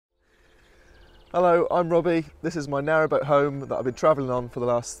Hello, I'm Robbie. This is my narrowboat home that I've been travelling on for the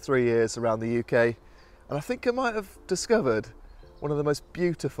last 3 years around the UK, and I think I might have discovered one of the most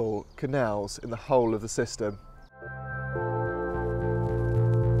beautiful canals in the whole of the system.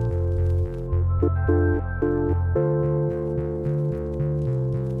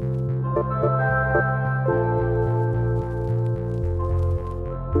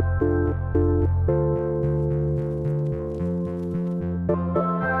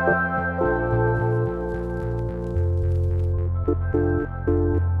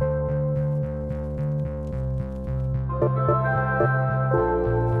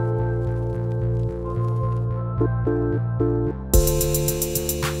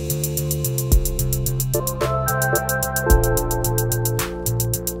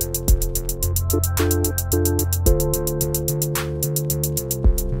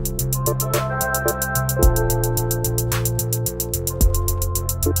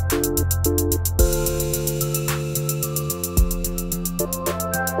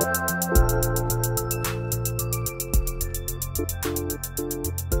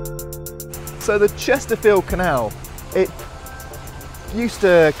 So the Chesterfield Canal, it used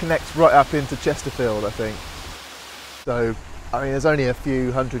to connect right up into Chesterfield, I think. So, I mean, there's only a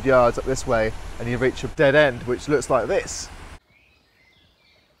few hundred yards up this way and you reach a dead end, which looks like this.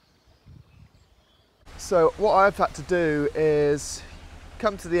 So what I've had to do is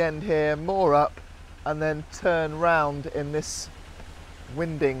come to the end here, moor up, and then turn round in this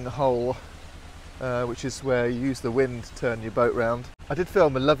winding hole, which is where you use the wind to turn your boat round. I did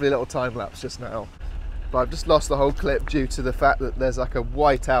film a lovely little time lapse just now, but I've just lost the whole clip due to the fact that there's like a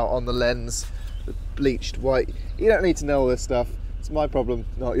white out on the lens, bleached white. You don't need to know all this stuff. It's my problem,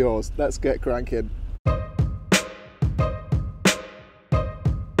 not yours. Let's get cranking. But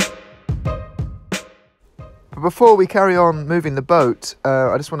before we carry on moving the boat,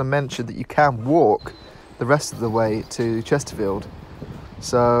 I just want to mention that you can walk the rest of the way to Chesterfield.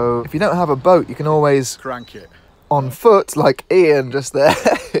 So if you don't have a boat, you can always crank it on foot, like Ian just there,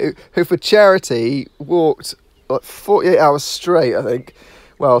 who for charity walked like 48 hours straight, I think,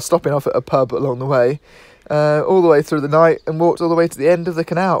 well, stopping off at a pub along the way, all the way through the night, and walked all the way to the end of the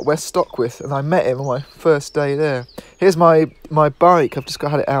canal at West Stockwith, and I met him on my first day there. Here's my bike. I've just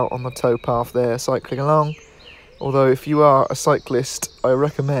had it out on the towpath there, cycling along. Although if you are a cyclist, I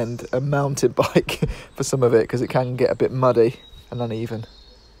recommend a mountain bike for some of it, because it can get a bit muddy and uneven.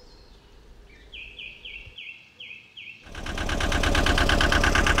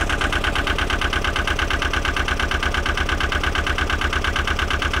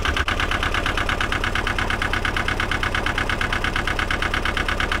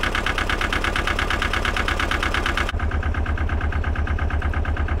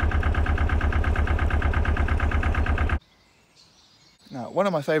 Now, one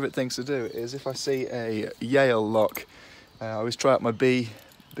of my favourite things to do is if I see a Yale lock, I always try out my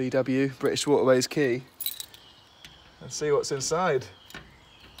BW, British Waterways key, and see what's inside.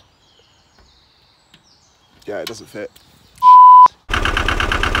 Yeah, it doesn't fit.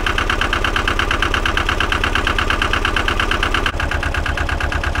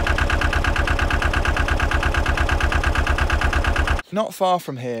 Not far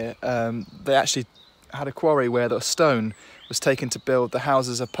from here, they actually had a quarry where the stone was taken to build the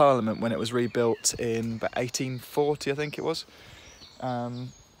Houses of Parliament when it was rebuilt in about 1840, I think it was.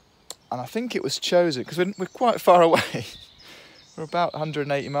 And I think it was chosen, because we're quite far away. We're about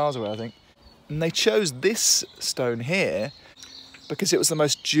 180 miles away, I think. And they chose this stone here because it was the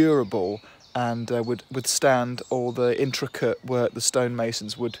most durable and would withstand all the intricate work the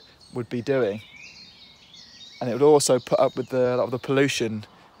stonemasons would be doing. And it would also put up with a lot of the pollution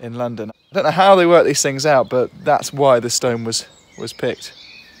in London. I don't know how they work these things out, but that's why this stone was picked.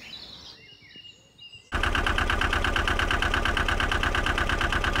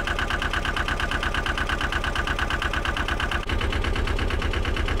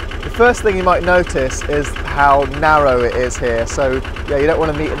 The first thing you might notice is how narrow it is here. So yeah, you don't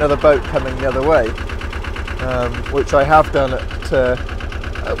want to meet another boat coming the other way, which I have done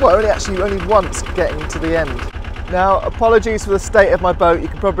only once getting to the end. Now, apologies for the state of my boat. You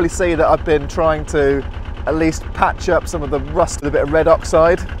can probably see that I've been trying to at least patch up some of the rust with a bit of red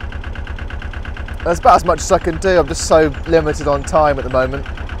oxide. That's about as much as I can do. I'm just so limited on time at the moment.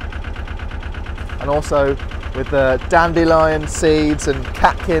 And also with the dandelion seeds and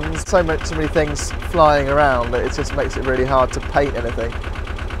catkins, so many things flying around that it just makes it really hard to paint anything.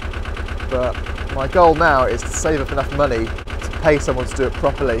 But my goal now is to save up enough money to pay someone to do it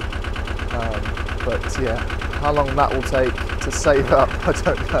properly. But yeah, how long that will take to save up, I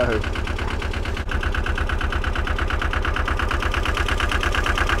don't know.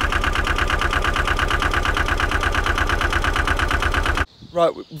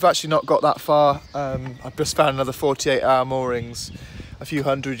 Right, we've actually not got that far. I've just found another 48-hour moorings a few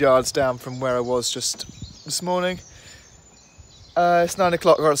hundred yards down from where I was just this morning. It's 9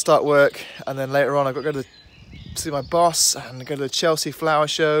 o'clock, I've got to start work, and then later on I've got to go to see my boss and go to the Chelsea flower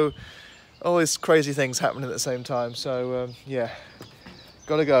show. All these crazy things happening at the same time, so yeah,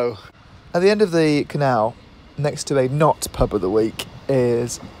 gotta go. At the end of the canal, next to a not pub of the week,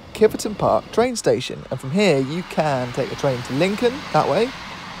 is Kiverton Park train station, and from here you can take a train to Lincoln that way,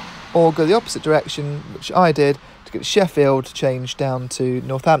 or go the opposite direction, which I did, to get to Sheffield, to change down to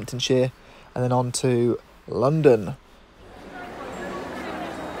Northamptonshire, and then on to London.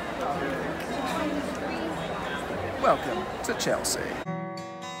 Welcome to Chelsea.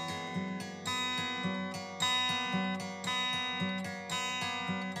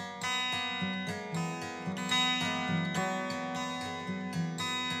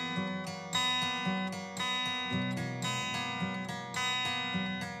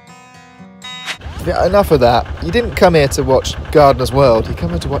 Yeah, enough of that. You didn't come here to watch Gardener's World, you come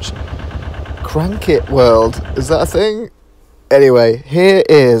here to watch Crank-It World. Is that a thing? Anyway, here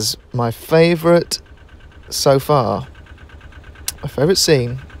is my favourite so far. My favourite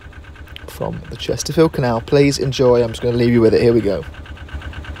scene from the Chesterfield Canal. Please enjoy, I'm just going to leave you with it. Here we go.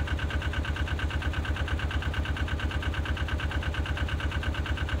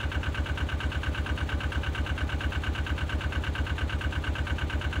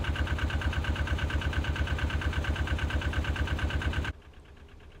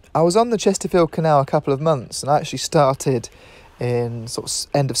 I was on the Chesterfield Canal a couple of months, and I actually started in sort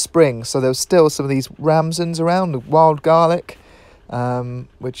of end of spring, so there was still some of these ramsons around, the wild garlic,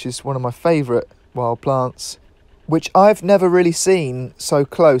 which is one of my favourite wild plants, which I've never really seen so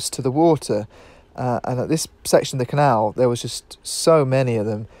close to the water. And at this section of the canal, there was just so many of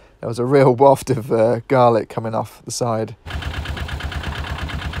them. There was a real waft of garlic coming off the side.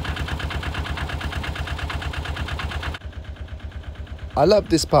 I love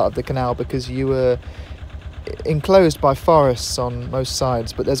this part of the canal because you were enclosed by forests on most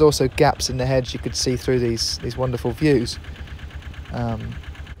sides, but there's also gaps in the hedge you could see through these wonderful views.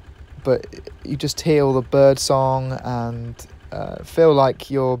 But you just hear all the bird song and feel like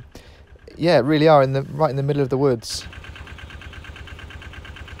you're, yeah, really are right in the middle of the woods.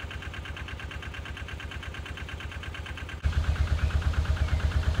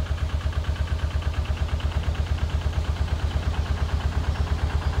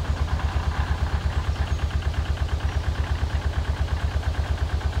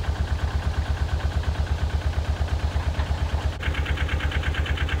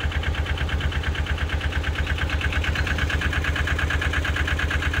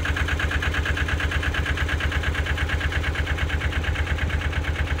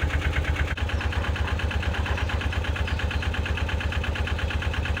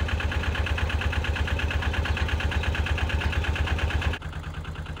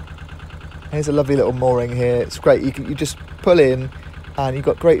 Here's a lovely little mooring here. It's great. You just pull in and you've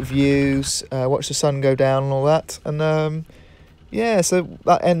got great views, watch the sun go down and all that. And yeah, so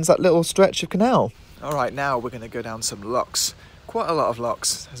that ends that little stretch of canal. All right, now we're going to go down some locks. Quite a lot of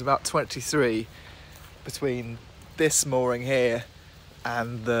locks. There's about 23 between this mooring here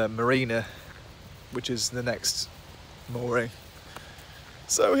and the marina, which is the next mooring.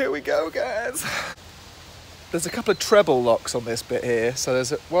 So here we go, guys. There's a couple of treble locks on this bit here. So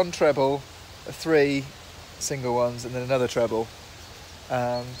there's one treble, 3 single ones, and then another treble.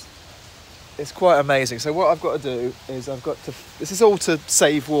 And it's quite amazing. So what I've got to do is this is all to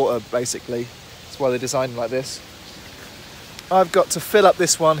save water, basically. That's why they designed it like this. I've got to fill up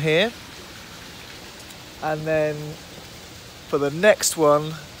this one here. And then for the next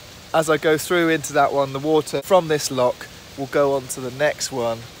one, as I go through into that one, the water from this lock will go on to the next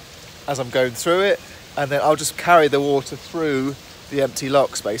one as I'm going through it. And then I'll just carry the water through the empty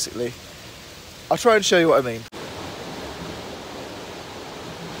locks, basically. I'll try and show you what I mean.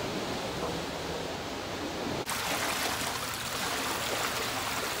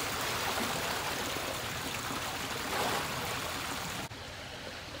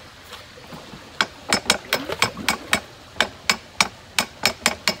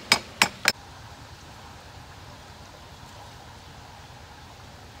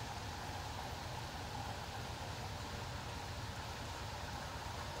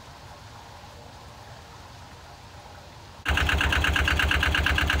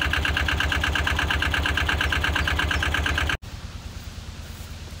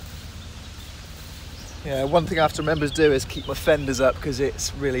 Yeah, one thing I have to remember to do is keep my fenders up because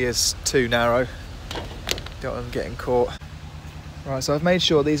it really is too narrow. Don't want them getting caught. Right, so I've made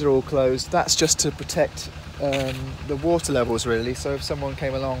sure these are all closed. That's just to protect the water levels really, so if someone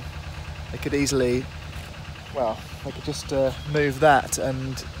came along they could easily, well, they could just move that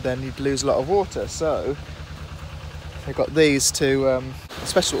and then you'd lose a lot of water. So they've got these to, a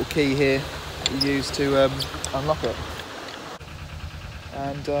special little key here that you use to unlock it.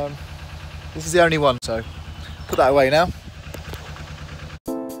 And this is the only one, so put that away now.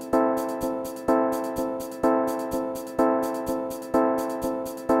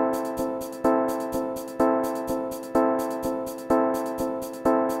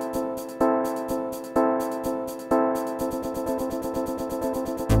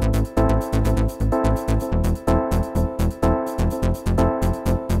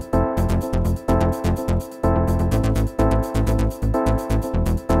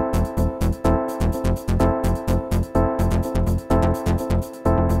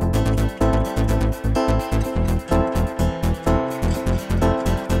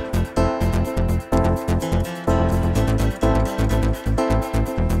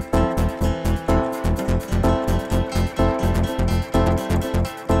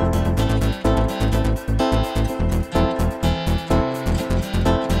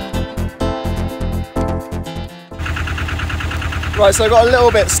 Right, so I got a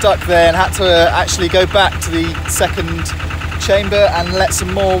little bit stuck there and had to actually go back to the second chamber and let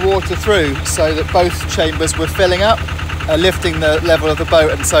some more water through so that both chambers were filling up, lifting the level of the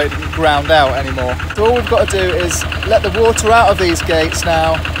boat and so it didn't ground out anymore. So all we've got to do is let the water out of these gates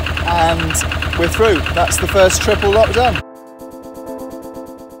now and we're through. That's the first triple lock done.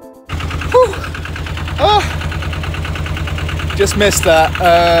 Whew. Oh. Just missed that.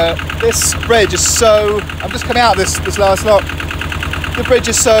 This bridge is so... I'm just coming out of this last lock. The bridge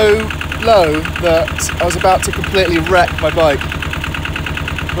is so low that I was about to completely wreck my bike.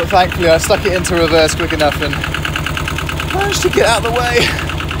 But thankfully I stuck it into reverse quick enough and managed to get out of the way.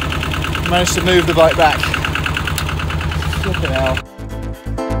 Managed to move the bike back. Flipping hell.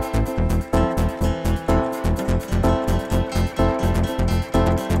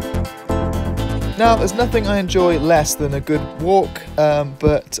 Now, there's nothing I enjoy less than a good walk,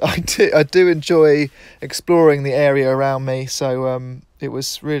 but I do enjoy exploring the area around me, so it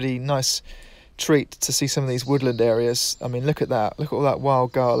was really nice treat to see some of these woodland areas. I mean, look at that, look at all that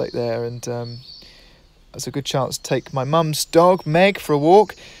wild garlic there, and it's a good chance to take my mum's dog, Meg, for a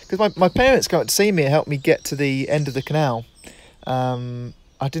walk, because my parents go out to see me and help me get to the end of the canal.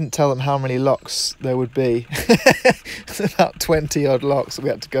 I didn't tell them how many locks there would be. About 20 odd locks that we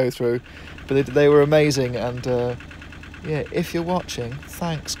had to go through. But they were amazing, and yeah, if you're watching,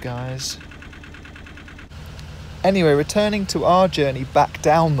 thanks guys. Anyway, returning to our journey back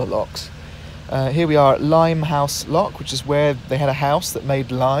down the locks. Here we are at Limehouse Lock, which is where they had a house that made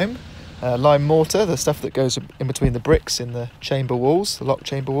lime mortar, the stuff that goes in between the bricks in the chamber walls, the lock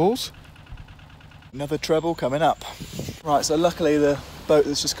chamber walls. Another treble coming up. Right, so luckily the boat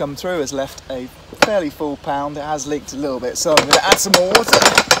that's just come through has left a fairly full pound. It has leaked a little bit, so I'm going to add some more water.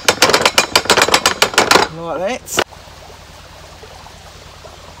 Like that.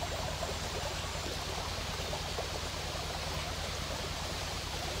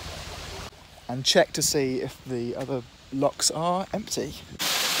 And check to see if the other locks are empty.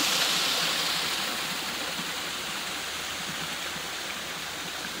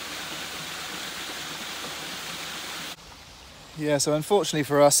 Yeah, so unfortunately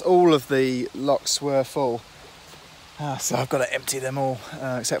for us, all of the locks were full. So I've got to empty them all,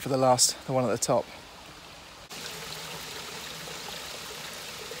 except for the one at the top.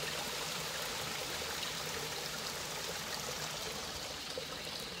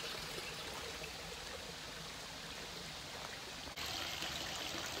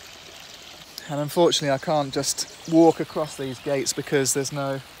 And unfortunately I can't just walk across these gates because there's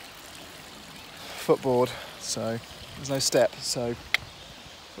no footboard, so there's no step, so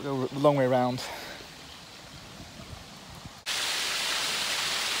we'll go the long way around.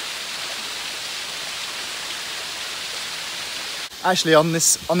 Actually on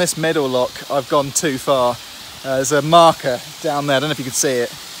this middle lock I've gone too far. There's a marker down there, I don't know if you can see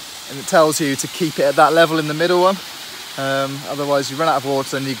it, and it tells you to keep it at that level in the middle one. Otherwise you run out of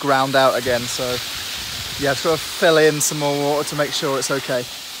water and you ground out again, so yeah, I've got to fill in some more water to make sure it's okay.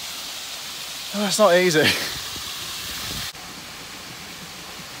 Oh, it's not easy.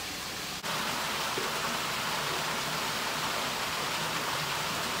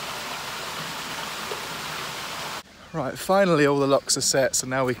 Right, finally all the locks are set, so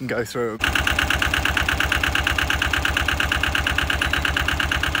now we can go through.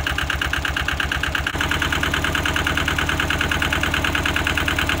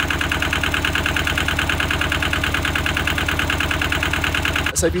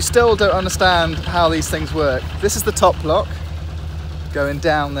 So if you still don't understand how these things work, this is the top lock going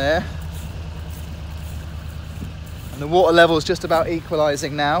down there. And the water level is just about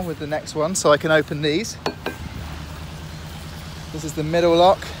equalising now with the next one, so I can open these. This is the middle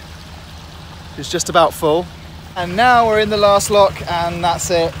lock, it's just about full. And now we're in the last lock, and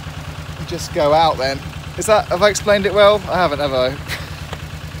that's it. You just go out then. Have I explained it well? I haven't, have I?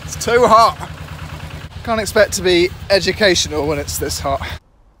 It's too hot. Can't expect to be educational when it's this hot.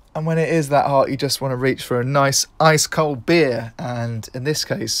 And when it is that hot, you just want to reach for a nice ice cold beer. And in this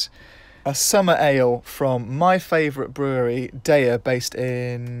case, a summer ale from my favourite brewery, Daya, based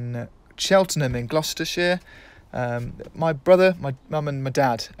in Cheltenham in Gloucestershire. My brother, my mum and my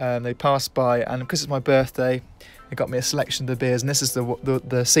dad, they passed by, and because it's my birthday, they got me a selection of the beers, and this is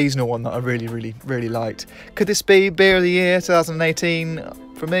the seasonal one that I really liked. Could this be beer of the year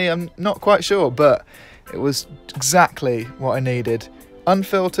 2018? For me, I'm not quite sure, but it was exactly what I needed.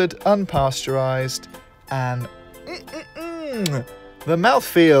 Unfiltered, unpasteurised, and the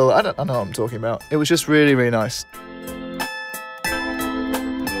mouthfeel, I know what I'm talking about. It was just really nice.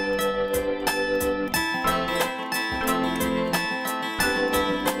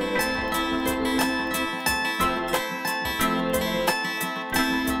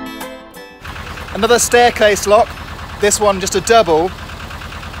 Another staircase lock, this one just a double,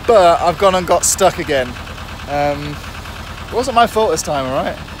 but I've gone and got stuck again. It wasn't my fault this time,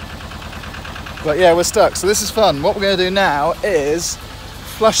 alright? But yeah, we're stuck, so this is fun. What we're going to do now is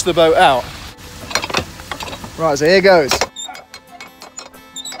flush the boat out. Right, so here goes.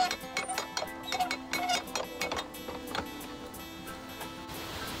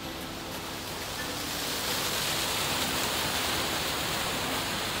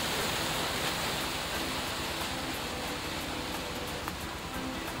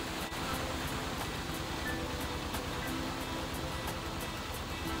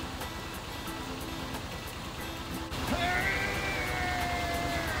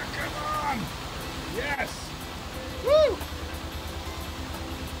 Yes! Woo!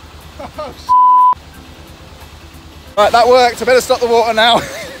 Right, that worked. I better stop the water now.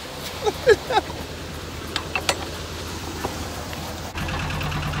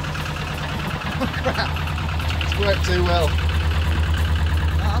 Oh, crap. It's worked too well.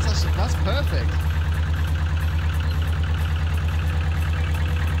 Oh, that's perfect.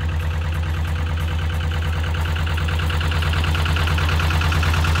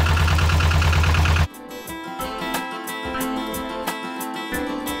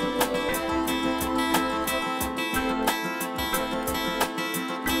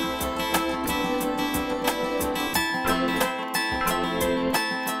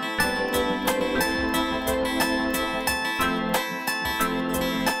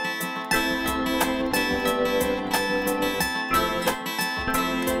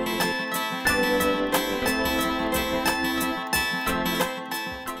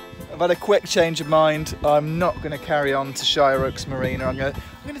 I've had a quick change of mind. I'm not going to carry on to Shire Oaks Marina. I'm going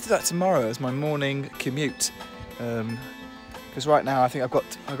to do that tomorrow as my morning commute. Because right now I think I've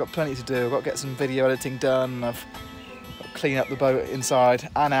got plenty to do. I've got to get some video editing done. I've got to clean up the boat inside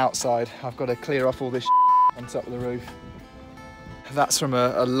and outside. I've got to clear off all this on top of the roof. That's from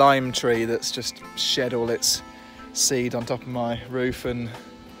a lime tree that's just shed all its seed on top of my roof and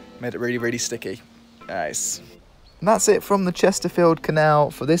made it really sticky. Nice. And that's it from the Chesterfield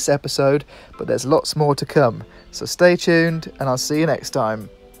Canal for this episode, but there's lots more to come. So stay tuned, and I'll see you next time.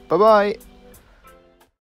 Bye bye!